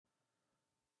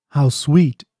How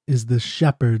sweet is the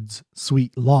shepherd's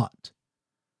sweet lot!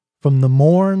 From the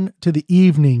morn to the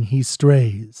evening he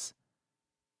strays.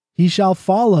 He shall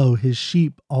follow his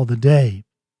sheep all the day,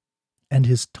 and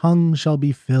his tongue shall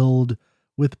be filled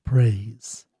with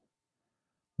praise.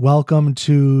 Welcome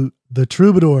to the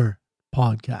Troubadour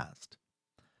podcast.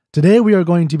 Today we are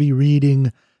going to be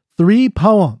reading 3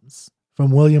 poems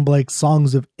from William Blake's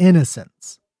Songs of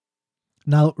Innocence.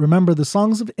 Now remember, the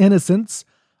Songs of Innocence,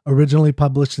 originally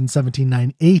published in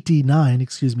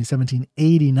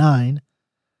 1789,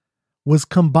 was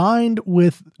combined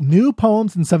with new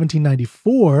poems in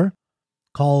 1794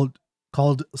 called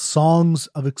Songs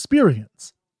of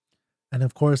Experience. And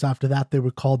of course, after that, they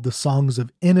were called the Songs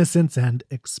of Innocence and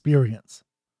Experience.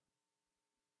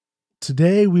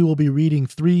 Today, we will be reading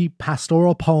 3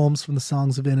 pastoral poems from the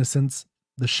Songs of Innocence: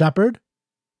 The Shepherd,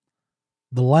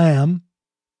 The Lamb,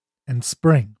 and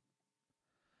Spring.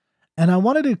 And I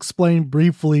wanted to explain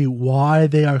briefly why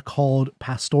they are called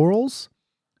pastorals,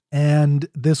 and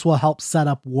this will help set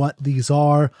up what these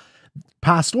are.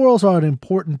 Pastorals are an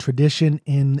important tradition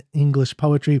in English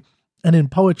poetry and in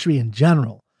poetry in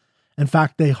general. In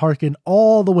fact, they hearken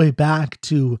all the way back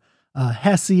to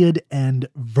Hesiod and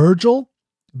Virgil,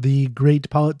 the great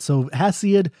poet. So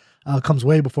Hesiod comes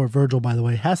way before Virgil, by the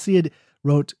way. Hesiod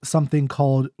wrote something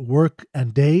called Work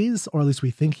and Days, or at least we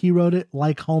think he wrote it.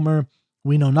 Like Homer,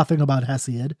 we know nothing about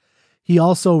Hesiod. He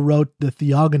also wrote the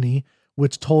Theogony,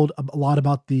 which told a lot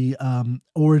about the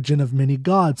origin of many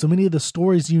gods. So many of the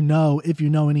stories if you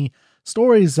know any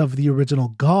stories of the original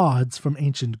gods from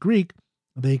ancient Greek,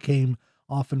 they came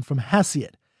often from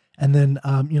Hesiod. And then,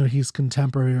 he's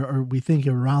contemporary, or we think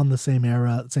around the same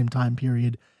era, same time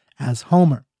period as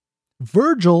Homer.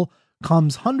 Virgil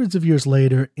comes hundreds of years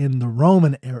later in the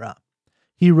Roman era.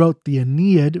 He wrote the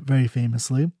Aeneid very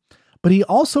famously, but he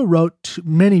also wrote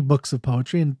many books of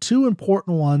poetry, and 2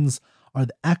 important ones are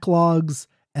the Eclogues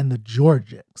and the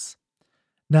Georgics.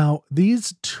 Now,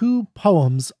 these 2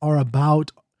 poems are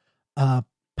about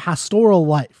pastoral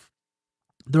life.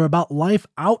 They're about life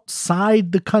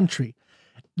outside the country.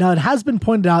 Now, it has been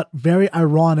pointed out, very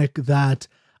ironic, that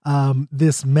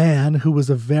this man who was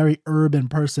a very urban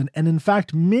person, and in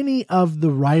fact, many of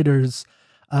the writers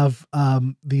of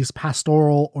these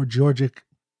pastoral or Georgic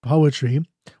poetry,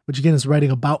 which again is writing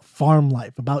about farm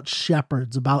life, about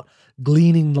shepherds, about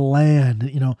gleaning the land,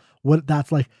 what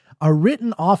that's like, are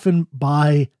written often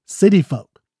by city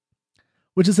folk,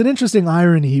 which is an interesting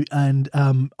irony. And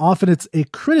often it's a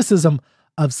criticism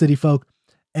of city folk.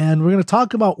 And we're going to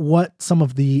talk about what some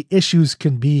of the issues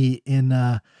can be in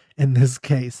this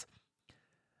case.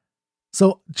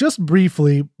 So just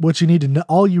briefly, what you need to know,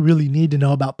 all you really need to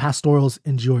know about pastorals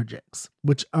and Georgics,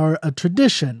 which are a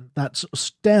tradition that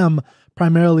stem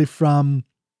primarily from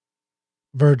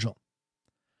Virgil.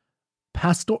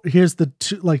 Here's the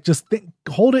 2,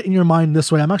 hold it in your mind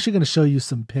this way. I'm actually going to show you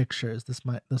some pictures. This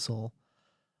will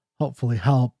hopefully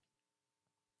help.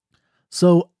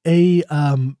 So there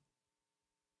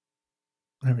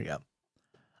we go.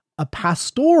 A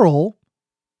pastoral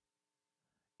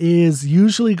is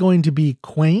usually going to be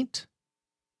quaint,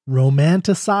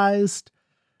 romanticized.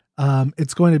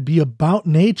 It's going to be about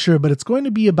nature, but it's going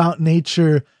to be about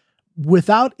nature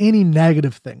without any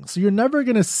negative things. So you're never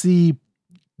going to see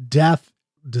death,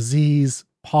 disease,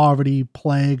 poverty,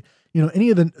 plague,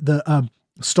 any of the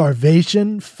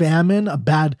starvation, famine, a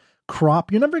bad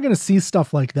crop. You're never going to see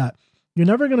stuff like that. You're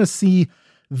never going to see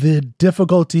the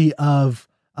difficulty of,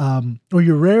 or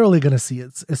you're rarely going to see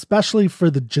it, especially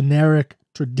for the generic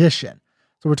tradition.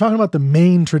 So we're talking about the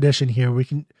main tradition here.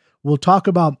 We'll talk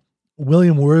about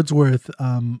William Wordsworth,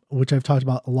 which I've talked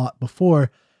about a lot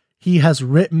before. He has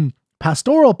written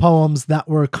pastoral poems that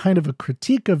were kind of a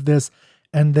critique of this.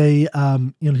 And they,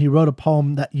 he wrote a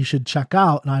poem that you should check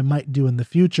out, and I might do in the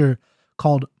future,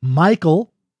 called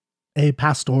Michael, a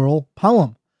pastoral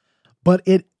poem. But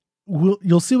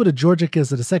you'll see what a Georgic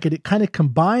is in a second. It kind of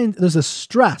combines, there's a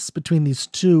stress between these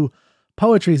 2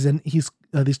 poetries, and these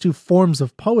 2 forms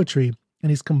of poetry, and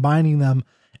he's combining them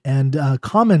and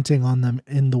commenting on them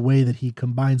in the way that he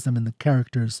combines them in the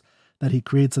characters that he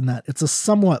creates in that. It's a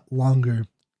somewhat longer,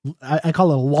 I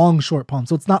call it a long, short poem.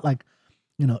 So it's not like,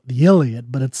 the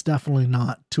Iliad, but it's definitely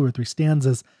not 2 or 3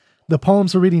 stanzas. The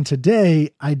poems we're reading today,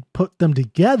 I put them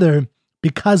together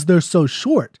because they're so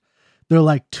short. They're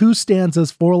like 2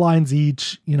 stanzas, 4 lines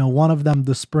each. One of them,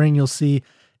 The Spring, you'll see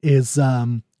is,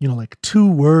 like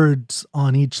 2 words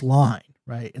on each line,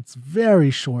 right? It's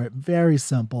very short, very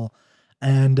simple.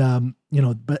 And, and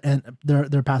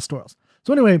they're pastorals.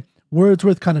 So anyway,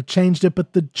 Wordsworth kind of changed it,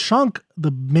 but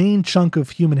the main chunk of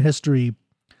human history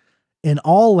in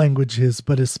all languages,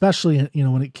 but especially,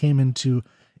 when it came into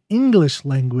English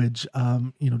language,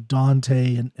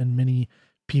 Dante and many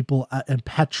people, and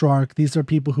Petrarch, these are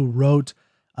people who wrote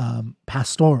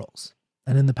pastorals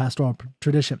and in the pastoral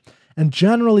tradition. And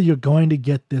generally, you're going to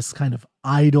get this kind of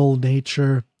idle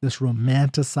nature, this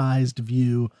romanticized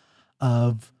view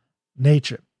of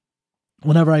nature.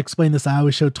 Whenever I explain this, I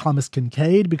always show Thomas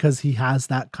Kinkade because he has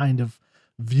that kind of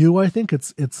view. I think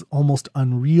it's almost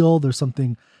unreal. There's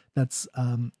something that's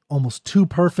almost too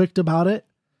perfect about it.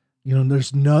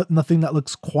 There's nothing that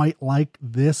looks quite like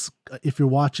this. If you're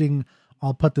watching,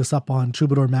 I'll put this up on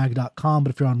troubadourmag.com,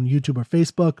 but if you're on YouTube or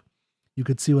Facebook, you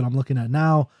could see what I'm looking at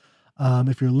now.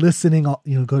 If you're listening, go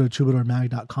to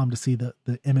troubadourmag.com to see the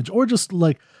image, or just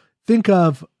like think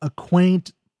of a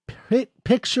quaint,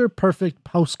 picture perfect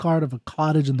postcard of a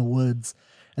cottage in the woods.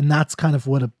 And that's kind of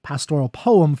what a pastoral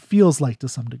poem feels like to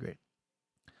some degree.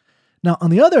 Now, on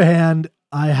the other hand,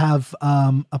 I have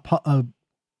a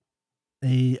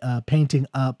painting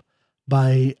up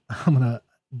by, I'm going to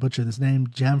butcher this name,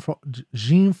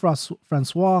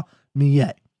 Jean-Francois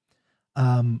Millet.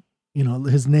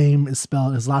 His last name is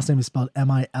spelled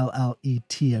Millet.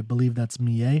 I believe that's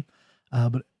Millet.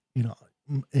 But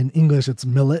in English it's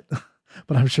Millet,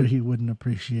 but I'm sure he wouldn't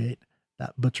appreciate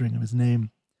that butchering of his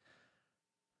name.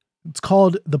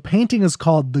 The painting is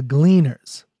called The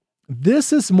Gleaners.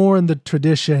 This is more in the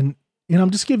tradition,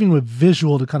 I'm just giving you a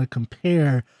visual to kind of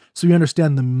compare so you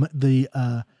understand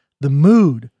the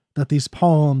mood that these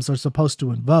poems are supposed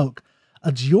to invoke.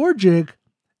 A Georgic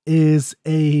is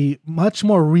a much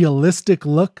more realistic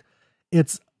look.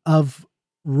 It's of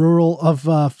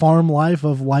farm life,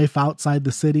 of life outside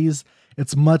the cities.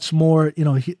 It's much more,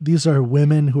 these are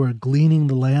women who are gleaning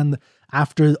the land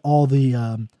after all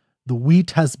the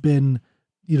wheat has been,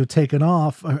 taken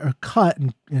off or cut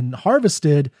and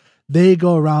harvested. They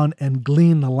go around and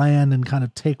glean the land and kind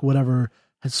of take whatever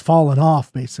has fallen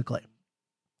off, basically.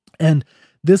 And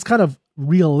this kind of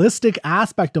realistic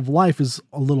aspect of life is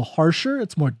a little harsher.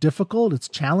 It's more difficult. It's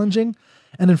challenging.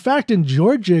 And in fact, in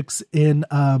Georgics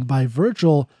by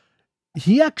Virgil,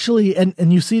 he actually,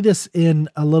 and you see this in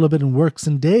a little bit in Works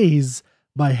and Days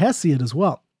by Hesiod as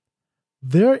well.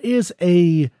 There is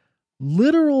a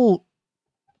literal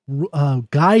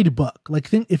guidebook.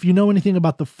 If you know anything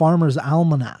about the Farmer's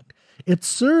Almanac, it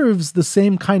serves the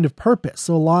same kind of purpose.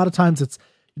 So a lot of times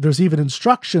there's even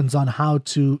instructions on how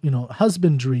to,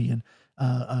 husbandry and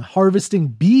harvesting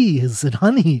bees and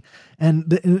honey. And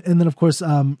then of course,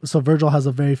 so Virgil has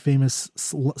a very famous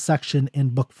section in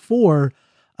book 4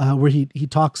 where he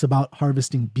talks about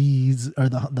harvesting bees or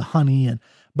the honey,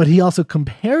 but he also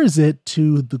compares it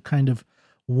to the kind of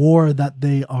war that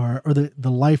they are, or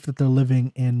the life that they're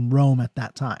living in Rome at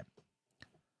that time.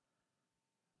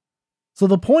 So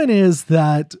the point is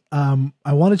that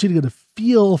I wanted you to get a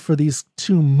feel for these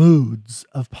two moods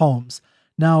of poems.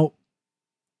 Now,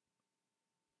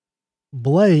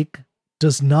 Blake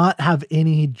does not have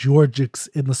any Georgics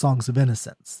in the Songs of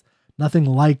Innocence. Nothing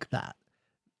like that.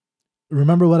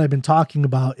 Remember what I've been talking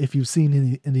about if you've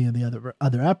seen any of the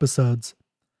other episodes.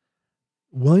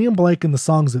 William Blake in the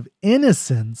Songs of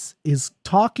Innocence is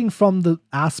talking from the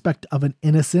aspect of an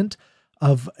innocent,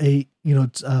 of a,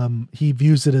 he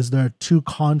views it as there are two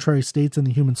contrary states in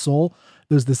the human soul.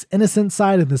 There's this innocent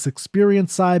side and this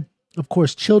experience side. Of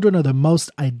course, children are the most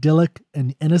idyllic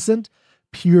and innocent,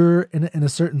 pure in a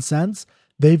certain sense.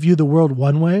 They view the world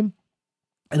one way.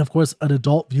 And of course, an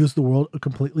adult views the world a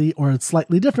completely or a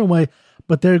slightly different way,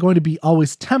 but they're going to be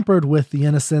always tempered with the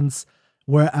innocence.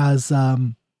 Whereas,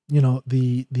 the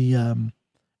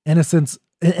innocence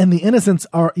and the innocents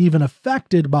are even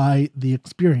affected by the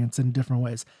experience in different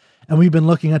ways. And we've been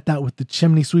looking at that with the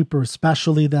Chimney Sweeper,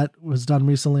 especially, that was done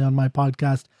recently on my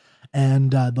podcast,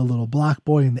 and the Little Black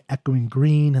Boy and the Echoing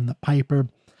Green and the Piper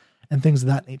and things of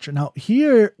that nature. Now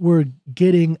here we're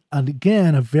getting,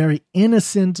 again, a very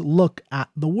innocent look at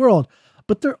the world,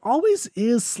 but there always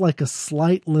is like a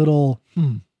slight little,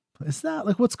 is that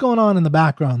like what's going on in the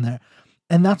background there?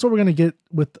 And that's what we're going to get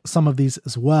with some of these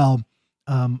as well.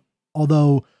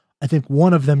 Although I think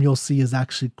one of them you'll see is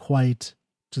actually quite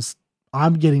just,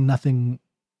 I'm getting nothing,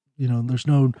 there's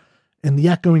no, in the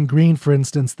Echoing Green, for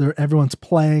instance, everyone's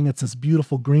playing. It's this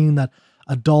beautiful green that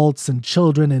adults and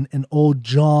children and old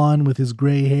John with his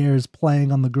gray hair is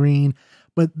playing on the green.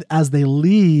 But as they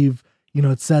leave,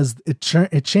 it says it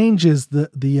changes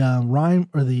the rhyme,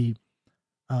 or the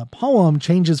poem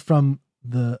changes from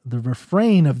the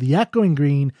refrain of the Echoing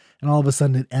Green, and all of a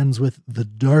sudden it ends with the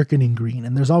Darkening Green.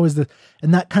 And there's always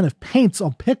and that kind of paints a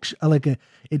picture,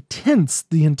 it tints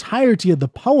the entirety of the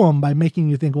poem by making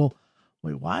you think, well,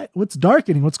 wait, why? What's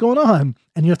darkening? What's going on?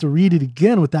 And you have to read it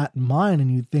again with that in mind, and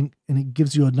you think, and it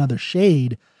gives you another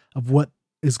shade of what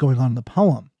is going on in the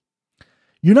poem.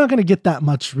 You're not going to get that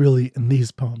much really in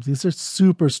these poems. These are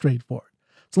super straightforward.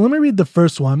 So let me read the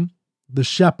first one, The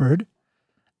Shepherd,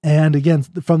 and again,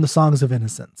 from the Songs of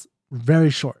Innocence. Very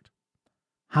short.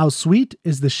 How sweet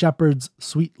is the shepherd's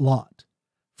sweet lot.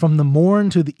 From the morn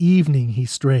to the evening he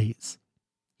strays.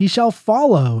 He shall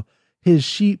follow his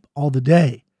sheep all the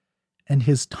day, and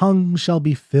his tongue shall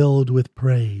be filled with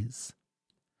praise.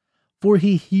 For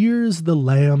he hears the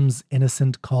lamb's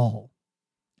innocent call,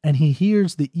 and he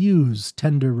hears the ewes'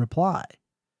 tender reply.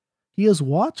 He is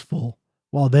watchful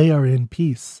while they are in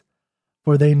peace,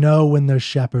 for they know when their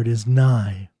shepherd is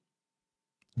nigh.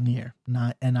 Near.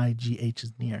 N-I-G-H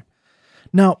is near.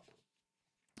 Now,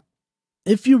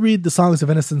 if you read the Songs of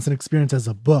Innocence and Experience as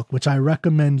a book, which I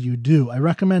recommend you do, I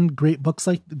recommend great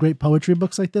poetry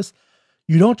books like this.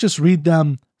 You don't just read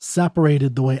them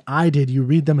separated the way I did. You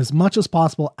read them as much as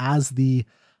possible as the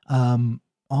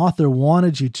author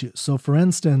wanted you to. So for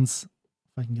instance,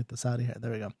 if I can get this out of here,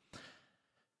 there we go.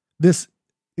 This,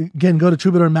 again, go to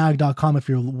troubadourmag.com if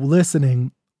you're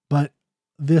listening, but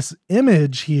this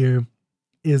image here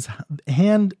is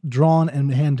hand drawn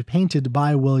and hand painted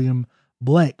by William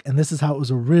Blake. And this is how it was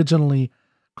originally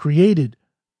created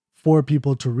for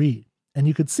people to read. And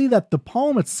you could see that the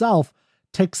poem itself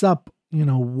takes up,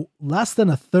 less than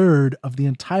a third of the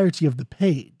entirety of the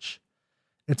page.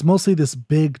 It's mostly this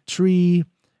big tree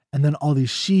and then all these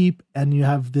sheep. And you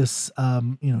have this,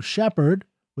 shepherd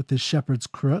with this shepherd's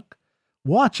crook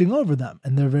watching over them.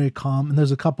 And they're very calm. And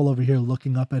there's a couple over here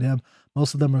looking up at him.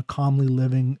 Most of them are calmly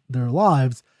living their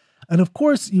lives. And of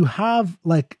course, you have,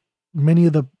 like many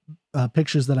of the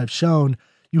pictures that I've shown,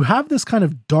 you have this kind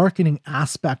of darkening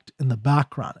aspect in the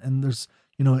background. And there's,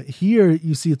 here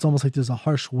you see it's almost like there's a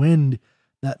harsh wind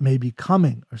that may be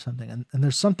coming or something. And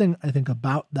there's something, I think,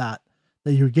 about that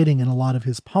you're getting in a lot of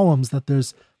his poems, that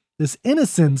there's this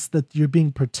innocence, that you're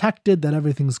being protected, that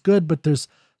everything's good, but there's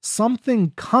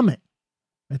something coming,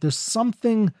 right? There's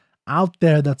something out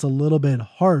there that's a little bit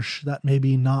harsh, that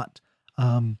maybe not,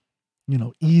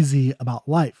 easy about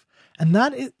life. And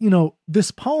that is,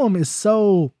 this poem is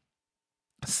so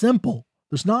simple.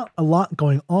 There's not a lot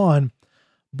going on,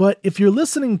 but if you're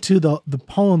listening to the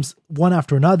poems one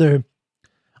after another,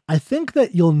 I think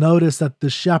that you'll notice that the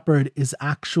shepherd is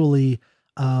actually,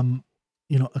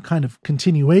 a kind of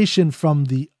continuation from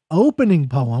the opening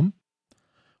poem,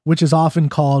 which is often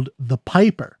called the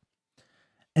Piper.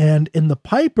 And in the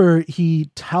Piper, he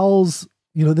tells,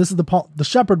 this is the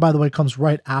shepherd, by the way, comes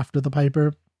right after the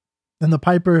Piper. And the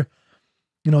Piper,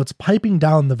 it's piping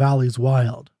down the valleys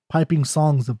wild, piping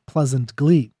songs of pleasant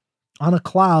glee. On a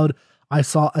cloud, I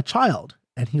saw a child,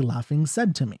 and he laughing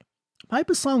said to me, pipe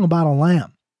a song about a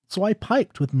lamb. So I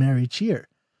piped with merry cheer.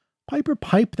 Piper,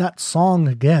 pipe that song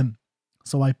again.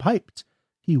 So I piped.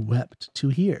 He wept to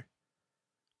hear.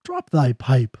 Drop thy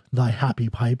pipe, thy happy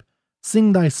pipe.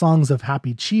 Sing thy songs of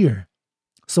happy cheer.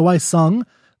 So I sung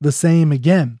the same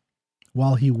again,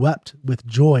 while he wept with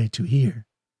joy to hear.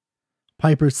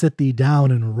 Piper, sit thee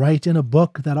down and write in a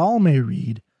book that all may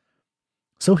read.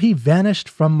 So he vanished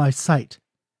from my sight,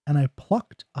 and I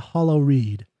plucked a hollow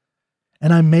reed,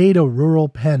 and I made a rural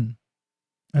pen,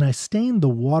 and I stained the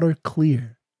water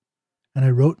clear, and I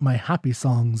wrote my happy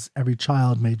songs every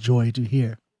child may joy to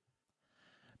hear.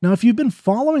 Now, if you've been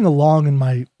following along in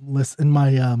my list, in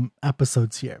my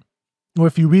episodes here, or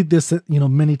if you read this,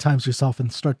 many times yourself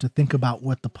and start to think about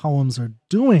what the poems are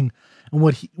doing and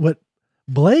what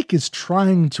Blake is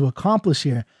trying to accomplish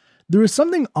here, there is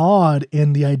something odd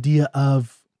in the idea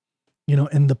of,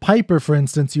 in the Piper, for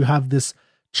instance, you have this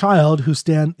child who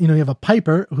you have a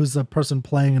piper who's a person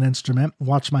playing an instrument.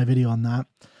 Watch my video on that.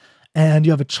 And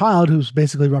you have a child who's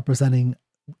basically representing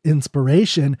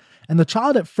inspiration. And the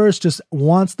child at first just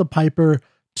wants the piper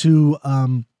to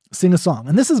sing a song.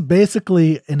 And this is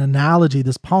basically an analogy.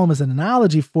 This poem is an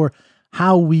analogy for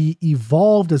how we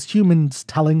evolved as humans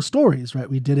telling stories, right?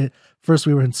 We did it. First,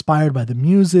 we were inspired by the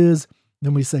muses.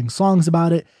 Then we sang songs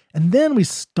about it. And then we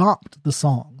stopped the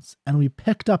songs and we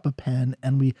picked up a pen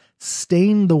and we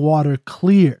stained the water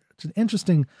clear. It's an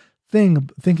interesting thing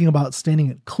thinking about staining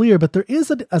it clear, but there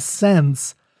is a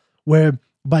sense where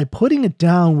by putting it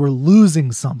down, we're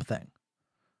losing something,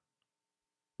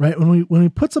 right? When we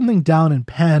put something down in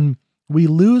pen, we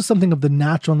lose something of the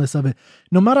naturalness of it.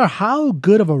 No matter how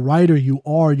good of a writer you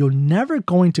are, you're never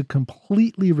going to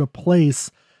completely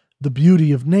replace the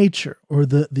beauty of nature or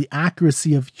the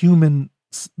accuracy of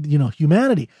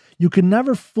humanity. You can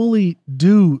never fully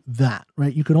do that,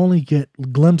 right? You can only get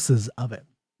glimpses of it.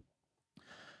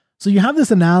 So you have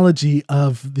this analogy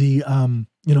of the, of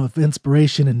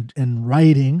inspiration and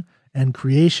writing and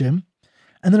creation.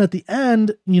 And then at the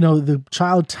end, the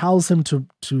child tells him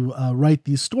to write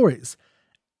these stories.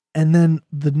 And then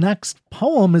the next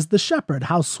poem is the shepherd.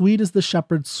 How sweet is the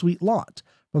shepherd's sweet lot.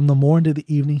 From the morn to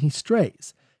the evening he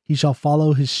strays. He shall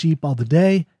follow his sheep all the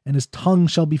day, and his tongue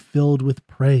shall be filled with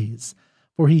praise.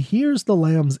 For he hears the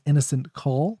lamb's innocent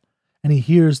call, and he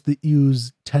hears the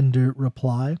ew's tender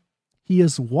reply. He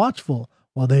is watchful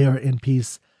while they are in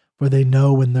peace, for they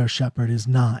know when their shepherd is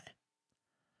nigh.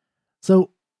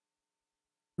 So,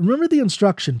 remember the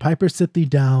instruction, Piper, sit thee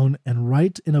down and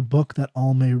write in a book that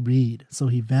all may read. So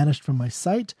he vanished from my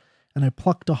sight, and I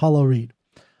plucked a hollow reed.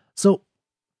 So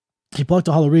he plucked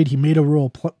a hollow reed, he made a rural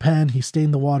pen, he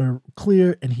stained the water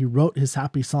clear, and he wrote his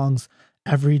happy songs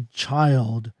every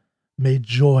child made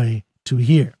joy to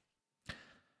hear.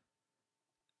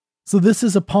 So this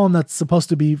is a poem that's supposed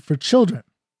to be for children.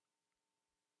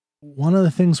 One of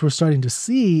the things we're starting to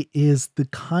see is the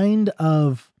kind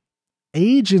of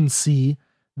agency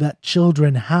that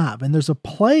children have. And there's a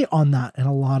play on that in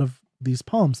a lot of these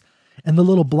poems. And the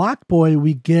little black boy,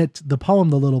 we get the poem,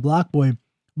 The Little Black Boy,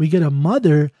 we get a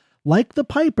mother like the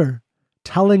piper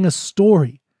telling a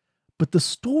story. But the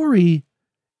story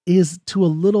is to a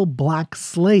little black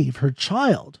slave, her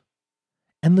child.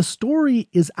 And the story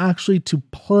is actually to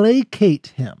placate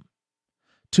him,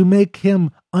 to make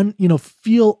him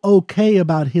feel okay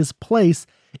about his place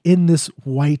in this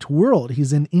white world.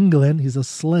 He's in England, he's a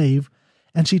slave,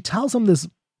 and she tells him this,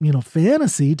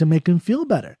 fantasy to make him feel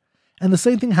better. And the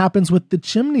same thing happens with the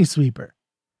chimney sweeper.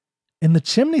 In the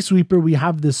chimney sweeper, we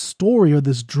have this story or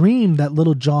this dream that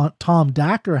little Tom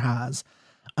Dacker has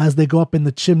as they go up in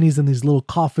the chimneys in these little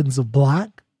coffins of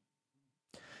black.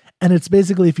 And it's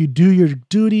basically, if you do your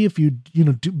duty, if you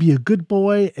be a good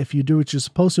boy, if you do what you're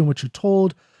supposed to and what you're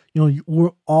told,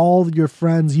 all your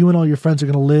friends, you and all your friends are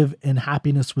going to live in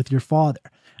happiness with your father.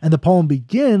 And the poem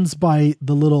begins by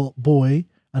the little boy,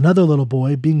 another little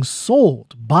boy, being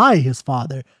sold by his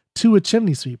father to a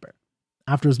chimney sweeper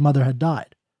after his mother had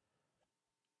died.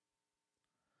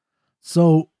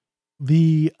 So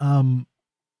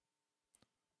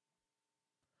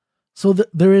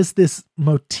there is this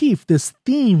motif, this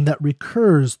theme that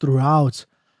recurs throughout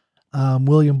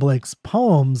William Blake's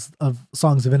poems of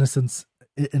Songs of Innocence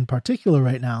in particular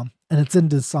right now, and it's in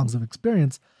his Songs of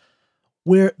Experience,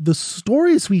 where the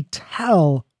stories we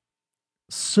tell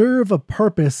serve a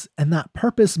purpose, and that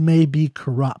purpose may be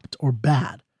corrupt or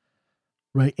bad,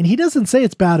 right? And he doesn't say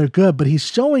it's bad or good, but he's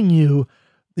showing you,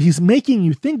 he's making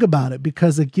you think about it,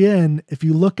 because again, if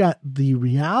you look at the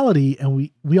reality, and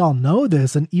we all know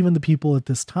this, and even the people at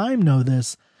this time know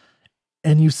this,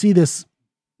 and you see this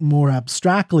more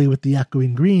abstractly with the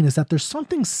Echoing Green, is that there's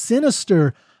something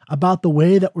sinister about the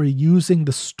way that we're using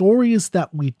the stories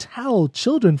that we tell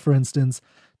children, for instance,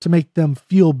 to make them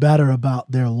feel better about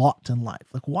their lot in life.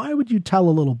 Like, why would you tell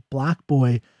a little black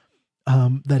boy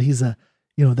that he's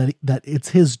that it's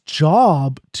his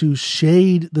job to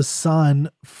shade the sun,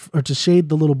 or to shade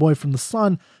the little boy from the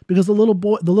sun, because the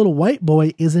little white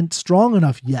boy isn't strong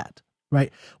enough yet,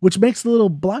 right? Which makes the little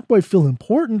black boy feel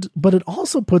important, but it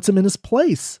also puts him in his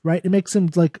place, right? It makes him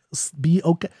like be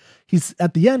okay. He's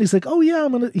at the end, he's like, oh yeah,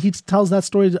 he tells that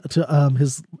story to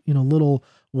his, little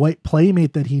white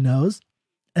playmate that he knows.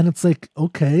 And it's like,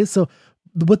 okay, so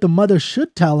what the mother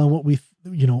should tell, and what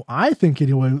I think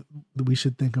anyway, that we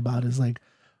should think about is like,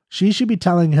 she should be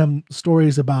telling him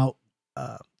stories about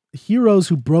heroes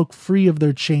who broke free of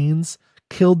their chains,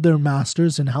 killed their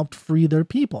masters, and helped free their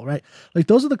people, right? Like,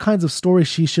 those are the kinds of stories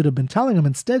she should have been telling him.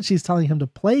 Instead, she's telling him to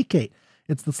placate.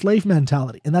 It's the slave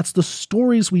mentality. And that's the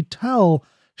stories we tell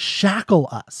shackle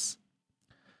us.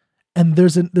 And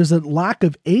there's a lack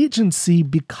of agency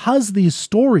because these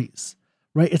stories,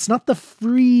 right? It's not the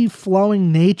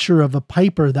free-flowing nature of a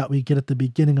piper that we get at the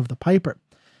beginning of the Piper.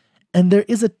 And there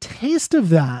is a taste of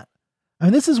that. I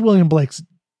mean, this is William Blake's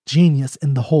genius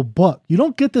in the whole book. You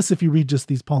don't get this if you read just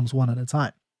these poems one at a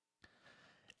time.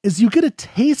 Is you get a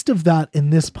taste of that in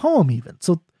this poem even.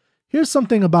 So here's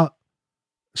something about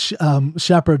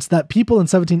shepherds that people in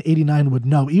 1789 would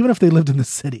know, even if they lived in the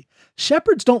city.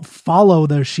 Shepherds don't follow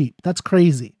their sheep. That's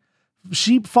crazy.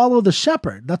 Sheep follow the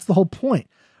shepherd. That's the whole point,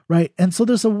 right? And so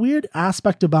there's a weird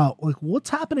aspect about like what's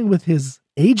happening with his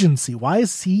agency. Why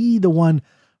is he the one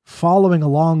following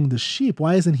along the sheep?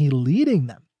 Why isn't he leading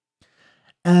them?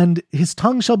 And his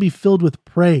tongue shall be filled with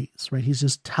praise, right? He's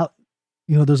just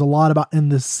there's a lot about in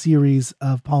this series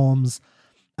of poems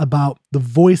about the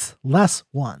voiceless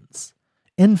ones.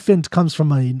 Infant comes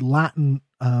from a Latin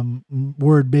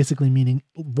word basically meaning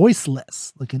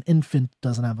voiceless, like an infant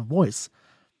doesn't have a voice.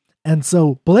 And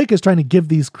so Blake is trying to give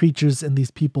these creatures and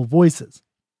these people voices.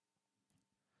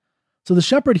 So the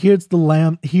shepherd hears the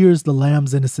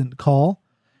lamb's innocent call,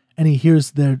 and he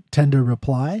hears their tender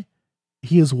reply.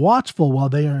 He is watchful while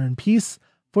they are in peace,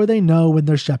 for they know when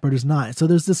their shepherd is nigh. So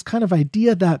there's this kind of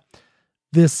idea that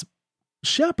this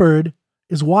shepherd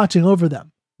is watching over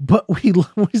them. But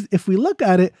if we look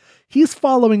at it, he's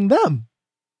following them.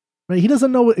 Right? He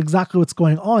doesn't know exactly what's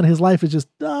going on. His life is just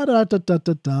da da da da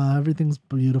da da. Everything's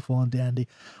beautiful and dandy.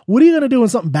 What are you going to do when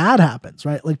something bad happens?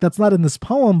 Right? Like, that's not in this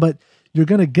poem, but you're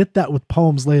going to get that with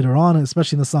poems later on,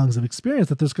 especially in the Songs of Experience,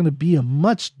 that there's going to be a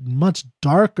much, much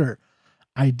darker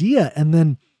idea. And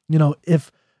then,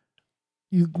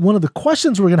 one of the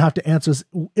questions we're going to have to answer is,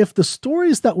 if the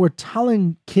stories that we're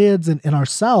telling kids and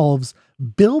ourselves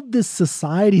build this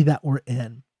society that we're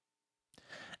in,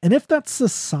 and if that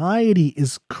society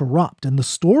is corrupt and the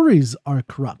stories are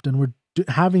corrupt, and we're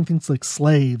having things like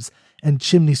slaves and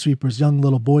chimney sweepers, young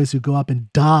little boys who go up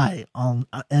and die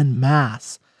en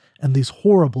masse, and these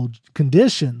horrible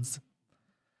conditions,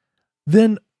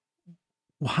 then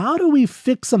how do we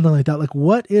fix something like that? Like,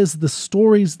 what is the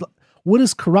stories? What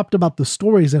is corrupt about the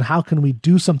stories, and how can we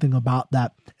do something about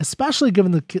that? Especially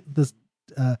given the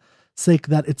sake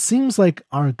that it seems like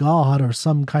our God, or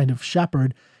some kind of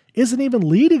shepherd, isn't even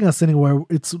leading us anywhere.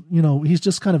 It's, he's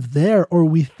just kind of there, or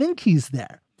we think he's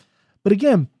there. But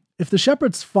again, if the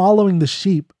shepherd's following the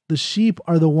sheep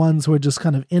are the ones who are just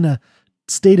kind of in a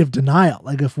state of denial.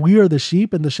 Like, if we are the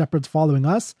sheep and the shepherd's following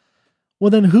us, well,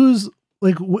 then who's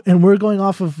like, and we're going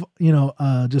off of,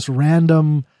 just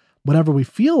random, whatever we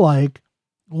feel like.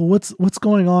 Well, what's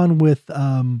going on with,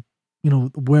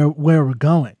 where we're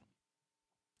going?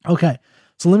 Okay.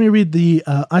 So let me read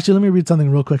let me read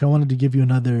something real quick. I wanted to give you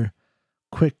another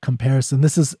quick comparison.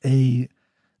 This is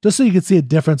just so you can see a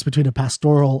difference between a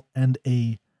pastoral and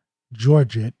a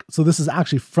Georgic. So this is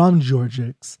actually from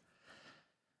Georgics.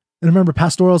 And remember,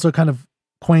 pastorals are kind of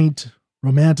quaint,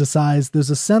 romanticized. There's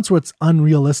a sense where it's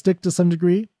unrealistic to some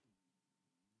degree.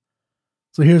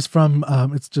 So here's from,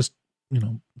 it's just,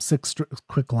 6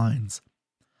 quick lines.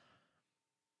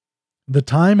 The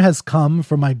time has come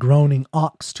for my groaning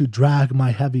ox to drag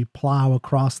my heavy plow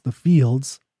across the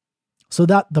fields, so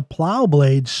that the plow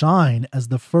blades shine as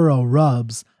the furrow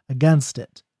rubs against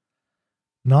it.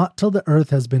 Not till the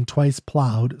earth has been twice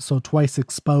plowed, so twice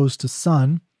exposed to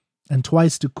sun, and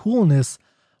twice to coolness,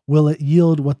 will it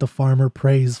yield what the farmer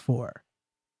prays for.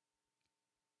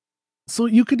 So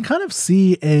you can kind of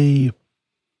see the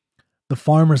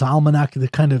Farmer's Almanac, the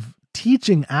kind of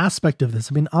teaching aspect of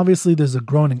this. I mean, obviously there's a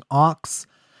groaning ox.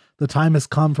 The time has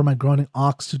come for my groaning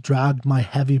ox to drag my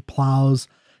heavy plows.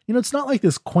 It's not like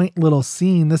this quaint little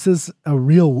scene. This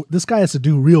guy has to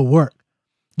do real work.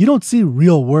 You don't see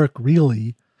real work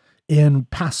really in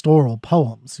pastoral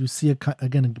poems. You see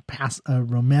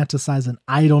romanticize an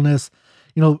idleness.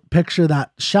 Picture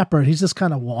that shepherd. He's just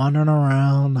kind of wandering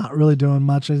around, not really doing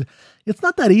much. It's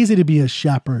not that easy to be a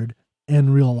shepherd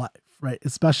in real life, right?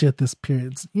 Especially at this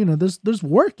period. There's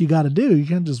work you got to do. You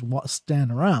can't just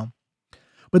stand around.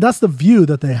 But that's the view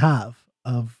that they have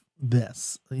of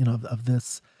this, of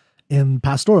this in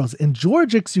pastorals. In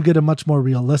Georgics, you get a much more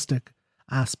realistic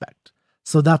aspect,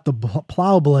 so that the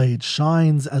plow blade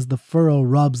shines as the furrow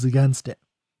rubs against it.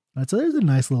 Right? So there's a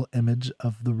nice little image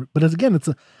but again, it's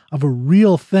of a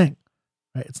real thing,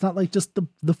 right? It's not like just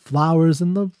the flowers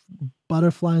and the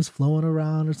butterflies flowing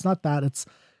around. It's not that. It's,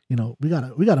 we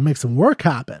gotta make some work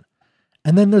happen.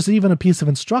 And then there's even a piece of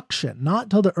instruction: not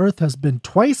till the earth has been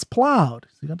twice plowed.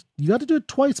 So you got to do it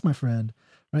twice, my friend.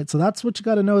 Right? So that's what you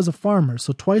got to know as a farmer.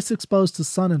 So twice exposed to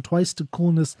sun and twice to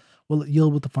coolness will it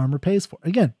yield what the farmer prays for.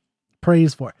 Again,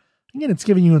 it's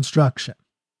giving you instruction.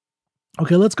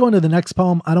 Okay, let's go into the next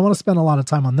poem. I don't want to spend a lot of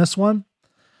time on this one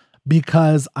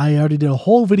because I already did a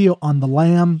whole video on the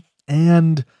lamb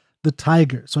and the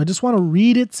tiger. So I just want to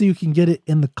read it so you can get it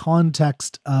in the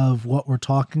context of what we're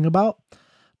talking about.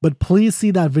 But please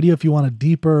see that video if you want a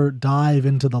deeper dive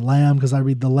into the lamb, because I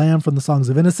read the lamb from the Songs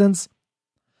of Innocence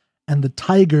and the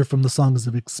tiger from the Songs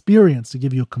of Experience to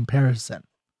give you a comparison.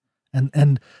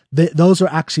 And those are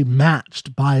actually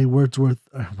matched by Wordsworth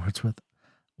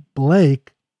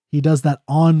Blake. He does that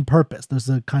on purpose. There's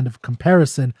a kind of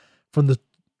comparison from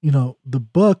the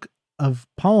book of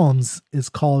poems is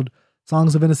called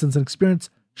Songs of Innocence and Experience,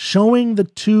 showing the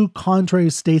two contrary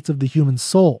states of the human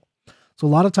soul. So a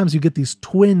lot of times you get these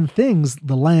twin things,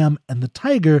 the lamb and the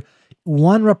tiger,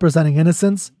 one representing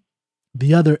innocence,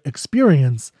 the other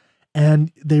experience,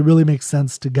 and they really make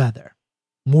sense together.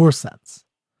 More sense.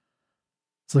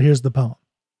 So here's the poem.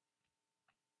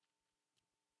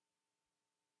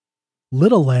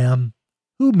 Little lamb,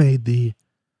 who made thee?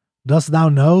 Dost thou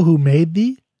know who made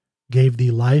thee, gave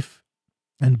thee life,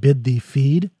 and bid thee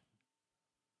feed?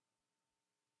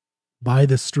 By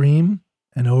the stream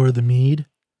and o'er the mead,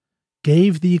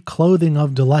 gave thee clothing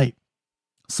of delight,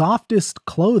 softest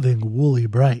clothing woolly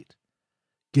bright,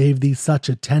 gave thee such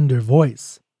a tender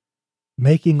voice,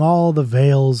 making all the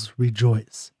vales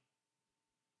rejoice.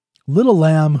 Little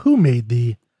lamb, who made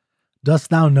thee? Dost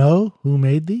thou know who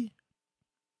made thee?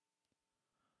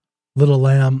 Little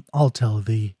lamb, I'll tell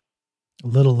thee.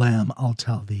 Little lamb, I'll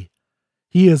tell thee.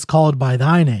 He is called by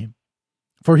thy name,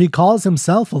 for he calls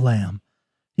himself a lamb.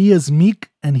 He is meek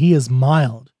and he is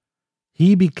mild.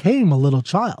 He became a little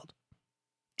child.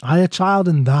 I a child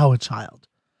and thou a child.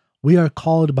 We are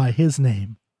called by his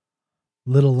name.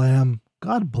 Little lamb,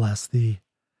 God bless thee.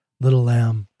 Little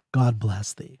lamb, God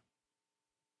bless thee.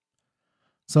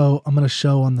 So I'm going to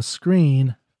show on the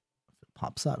screen. If it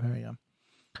pops up, here we go.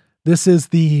 This is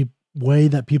the way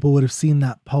that people would have seen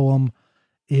that poem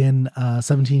in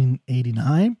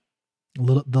 1789,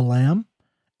 the lamb.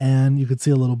 And you could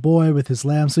see a little boy with his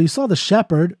lamb. So you saw the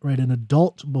shepherd, right, an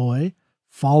adult boy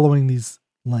following these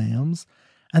lambs.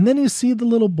 And then you see the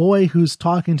little boy who's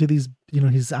talking to these,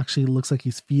 he's actually looks like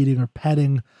he's feeding or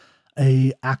petting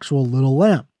a actual little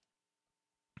lamb.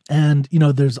 And,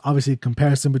 there's obviously a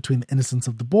comparison between the innocence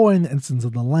of the boy and the innocence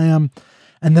of the lamb.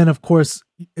 And then, of course,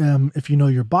 if you know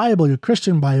your Bible, your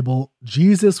Christian Bible,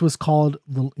 Jesus was called,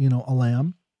 a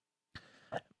lamb.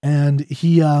 And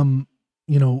he,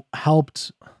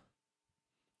 helped,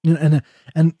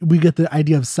 and we get the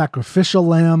idea of sacrificial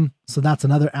lamb. So that's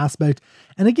another aspect.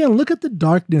 And again, look at the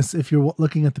darkness. If you're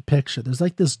looking at the picture, there's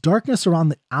like this darkness around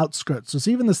the outskirts. There's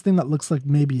even this thing that looks like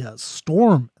maybe a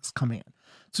storm is coming in.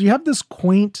 So you have this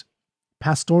quaint,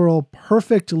 pastoral,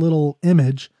 perfect little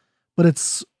image, but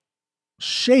it's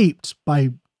shaped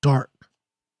by dark.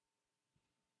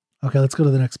 Okay, let's go to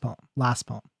the next poem, last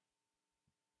poem.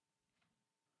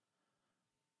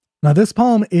 Now, this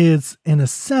poem is, in a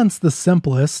sense, the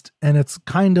simplest, and it's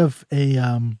kind of a,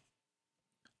 and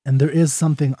there is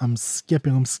something I'm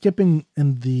skipping. I'm skipping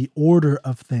in the order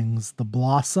of things, the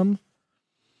blossom,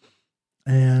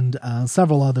 and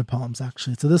several other poems,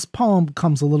 actually. So this poem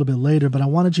comes a little bit later, but I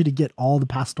wanted you to get all the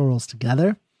pastorals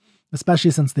together,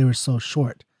 especially since they were so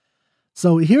short.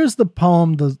 So here's the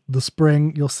poem, the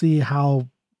spring. You'll see how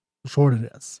short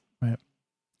it is, right?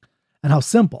 And how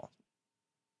simple.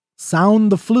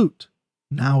 Sound the flute,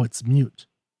 now it's mute.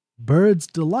 Birds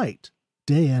delight,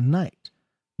 day and night.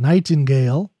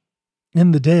 Nightingale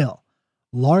in the dale,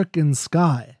 lark in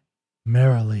sky,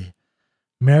 merrily,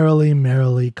 merrily,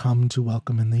 merrily come to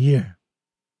welcome in the year.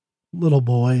 Little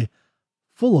boy,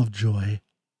 full of joy,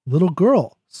 little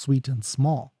girl, sweet and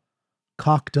small.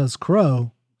 Cock does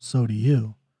crow, so do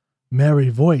you. Merry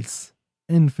voice,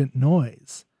 infant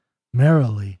noise,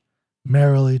 merrily,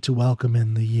 merrily to welcome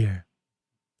in the year.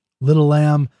 Little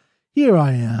lamb, here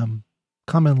I am,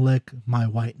 come and lick my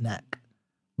white neck.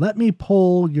 Let me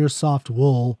pull your soft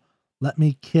wool, let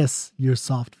me kiss your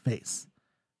soft face.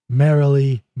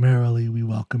 Merrily, merrily we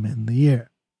welcome in the year.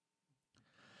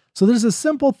 So there's a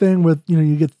simple thing with,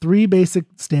 you get three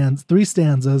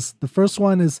stanzas. The first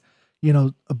one is,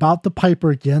 about the piper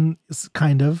again, is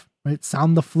kind of, right?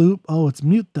 Sound the flute. Oh, it's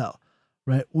mute though,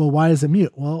 right? Well, why is it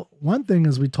mute? Well, one thing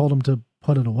is we told him to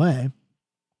put it away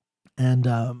and,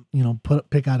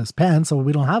 pick out his pen. So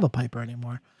we don't have a piper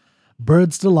anymore.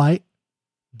 Birds delight,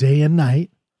 day and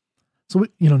night. So,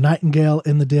 nightingale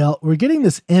in the dale, we're getting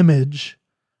this image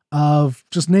of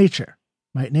just nature,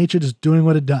 right? Nature just doing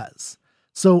what it does.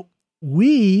 So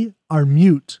we are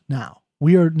mute now.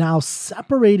 We are now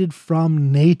separated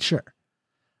from nature,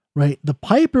 right? The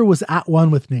piper was at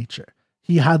one with nature.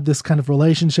 He had this kind of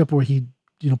relationship where he,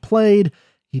 played,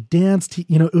 he danced,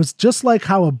 it was just like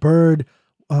how a bird,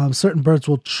 certain birds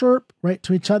will chirp, right,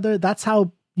 to each other. That's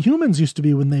how humans used to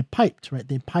be when they piped, right?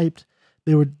 They piped,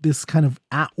 they were this kind of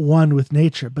at one with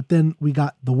nature. But then we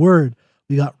got the word,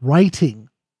 we got writing.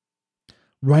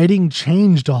 Writing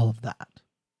changed all of that.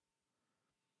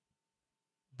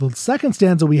 The second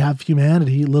stanza, we have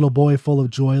humanity, little boy full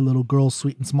of joy, little girl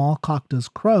sweet and small, cock does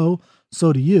crow,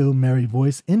 so do you, merry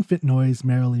voice, infant noise,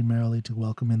 merrily, merrily to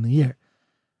welcome in the year.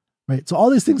 Right? So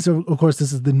all these things are, of course,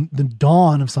 this is the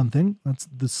dawn of something. That's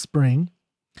the spring.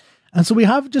 And so we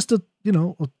have just a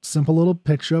simple little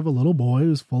picture of a little boy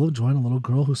who's full of joy and a little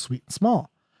girl who's sweet and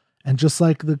small. And just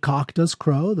like the cock does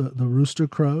crow, the rooster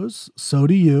crows, so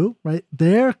do you, right?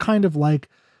 They're kind of like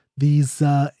these,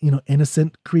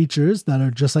 innocent creatures that are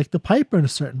just like the piper in a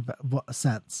certain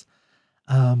sense.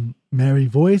 Merry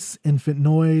voice, infant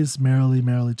noise, merrily,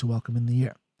 merrily to welcome in the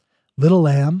year. Little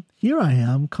lamb, here I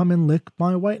am, come and lick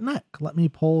my white neck. Let me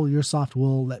pull your soft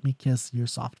wool, let me kiss your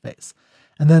soft face.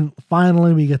 And then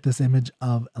finally we get this image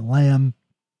of a lamb.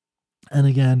 And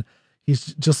again,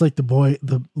 He's just like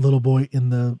the little boy in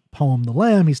the poem, The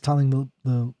Lamb. He's telling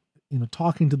the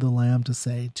talking to the lamb to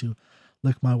say to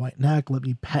lick my white neck, let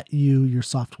me pet you, your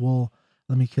soft wool,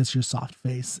 let me kiss your soft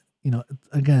face.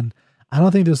 Again, I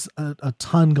don't think there's a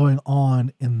ton going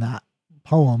on in that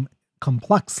poem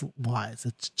complex wise.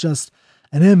 It's just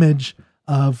an image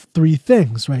of three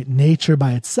things, right? Nature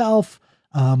by itself,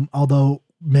 although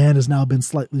man has now been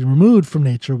slightly removed from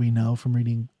nature, we know from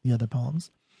reading the other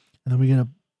poems. And then we get a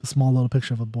small little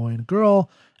picture of a boy and a girl,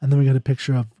 and then we get a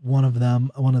picture of one of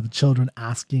the children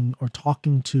asking or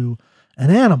talking to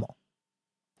an animal,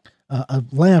 a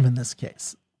lamb in this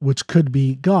case, which could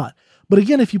be God. But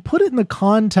again, if you put it in the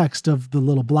context of the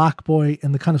little black boy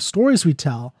and the kind of stories we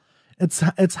tell,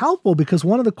 it's helpful, because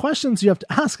one of the questions you have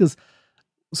to ask is,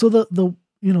 so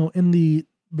in the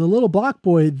little black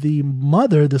boy, the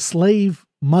mother, the slave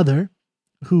mother,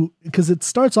 because it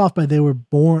starts off by the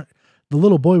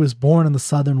little boy was born in the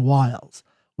southern wilds,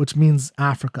 which means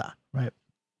Africa, right?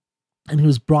 And he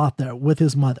was brought there with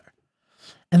his mother.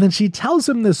 And then she tells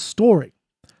him this story,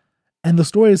 and the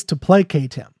story is to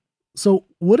placate him. So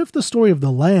what if the story of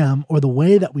the lamb, or the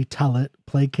way that we tell it,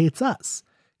 placates us?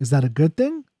 Is that a good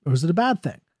thing, or is it a bad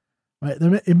thing? Right?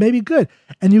 It may be good.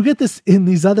 And you get this in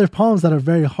these other poems that are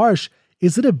very harsh.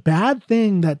 Is it a bad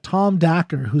thing that Tom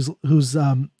Dacker, who's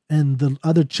and the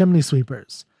other chimney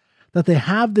sweepers, that they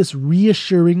have this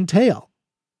reassuring tale?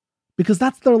 Because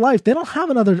that's their life. They don't have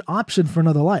another option for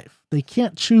another life. They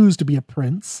can't choose to be a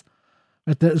prince.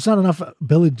 Right? There's not enough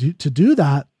ability to do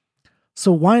that.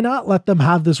 So why not let them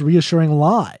have this reassuring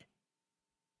lie?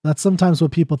 That's sometimes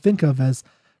what people think of as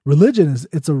religion.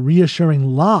 It's a reassuring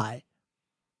lie.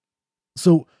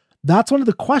 So that's one of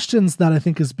the questions that I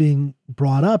think is being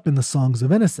brought up in the Songs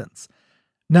of Innocence.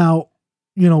 Now,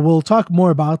 we'll talk more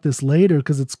about this later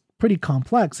because it's pretty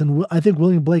complex. And I think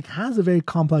William Blake has a very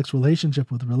complex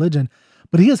relationship with religion,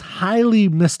 but he is highly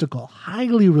mystical,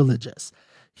 highly religious.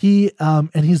 He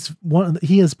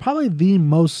is probably the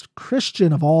most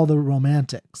Christian of all the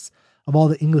romantics, of all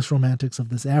the English romantics of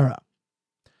this era.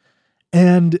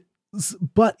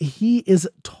 But he is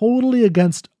totally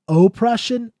against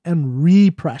oppression and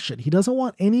repression. He doesn't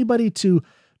want anybody to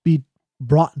be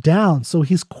brought down. So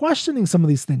he's questioning some of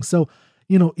these things. So,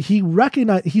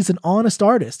 he's an honest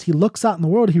artist. He looks out in the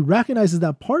world. He recognizes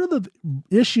that part of the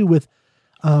issue with,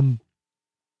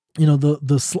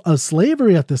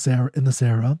 slavery in this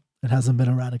era, it hasn't been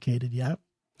eradicated yet,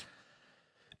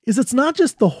 is it's not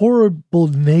just the horrible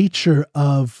nature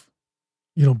of,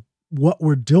 what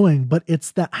we're doing, but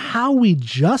it's that how we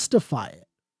justify it,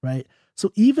 right?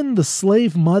 So even the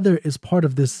slave mother is part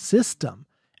of this system.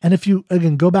 And if you,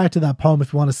 again, go back to that poem,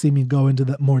 if you want to see me go into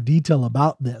that more detail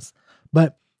about this,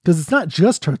 but because it's not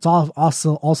just her, it's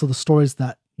also the stories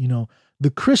that, the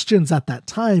Christians at that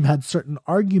time had certain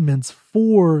arguments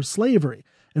for slavery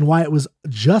and why it was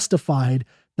justified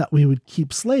that we would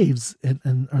keep slaves at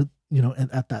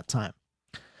that time.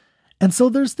 And so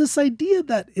there's this idea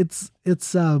that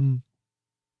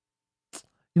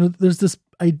there's this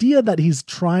idea that he's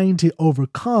trying to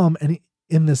overcome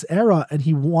in this era, and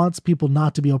he wants people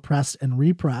not to be oppressed and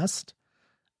repressed.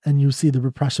 And you see the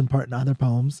repression part in other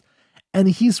poems. And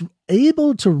he's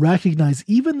able to recognize,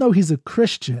 even though he's a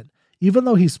Christian, even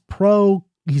though he's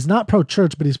not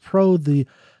pro-church, but he's pro the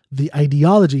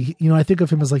ideology. I think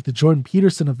of him as like the Jordan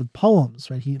Peterson of the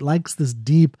poems, right? He likes this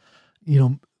deep,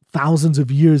 thousands of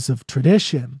years of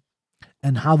tradition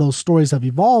and how those stories have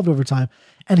evolved over time.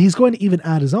 And he's going to even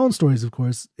add his own stories, of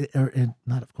course,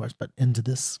 but into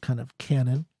this kind of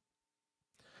canon.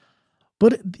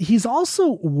 But he's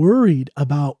also worried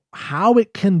about how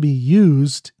it can be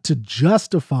used to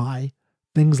justify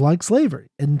things like slavery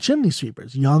and chimney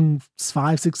sweepers, young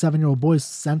 5, 6, 7-year-old boys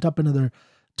sent up to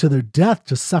their death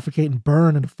to suffocate and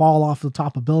burn and fall off the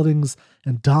top of buildings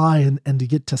and die and to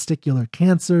get testicular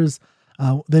cancers.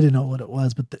 They didn't know what it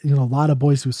was, but a lot of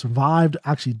boys who survived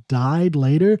actually died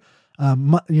later.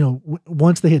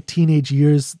 Once they hit teenage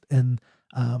years, and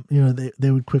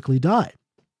they would quickly die.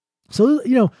 So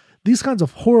these kinds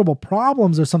of horrible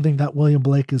problems are something that William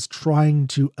Blake is trying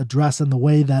to address in the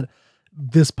way that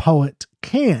this poet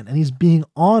can, and he's being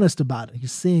honest about it.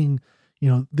 He's saying,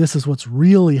 this is what's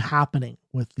really happening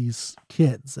with these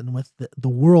kids and with the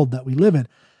world that we live in,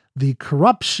 the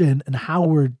corruption and how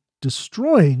we're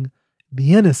destroying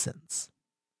the innocence.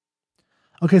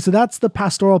 Okay, so that's the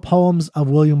pastoral poems of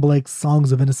William Blake's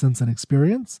Songs of Innocence and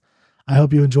Experience. I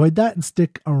hope you enjoyed that, and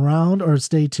stick around or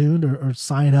stay tuned or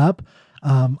sign up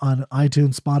on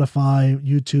iTunes, Spotify,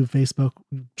 YouTube, Facebook,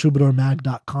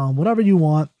 troubadourmag.com, whatever you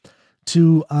want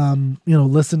to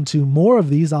listen to more of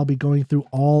these. I'll be going through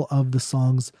all of the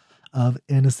songs of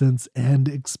innocence and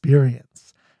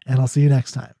experience. And I'll see you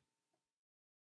next time.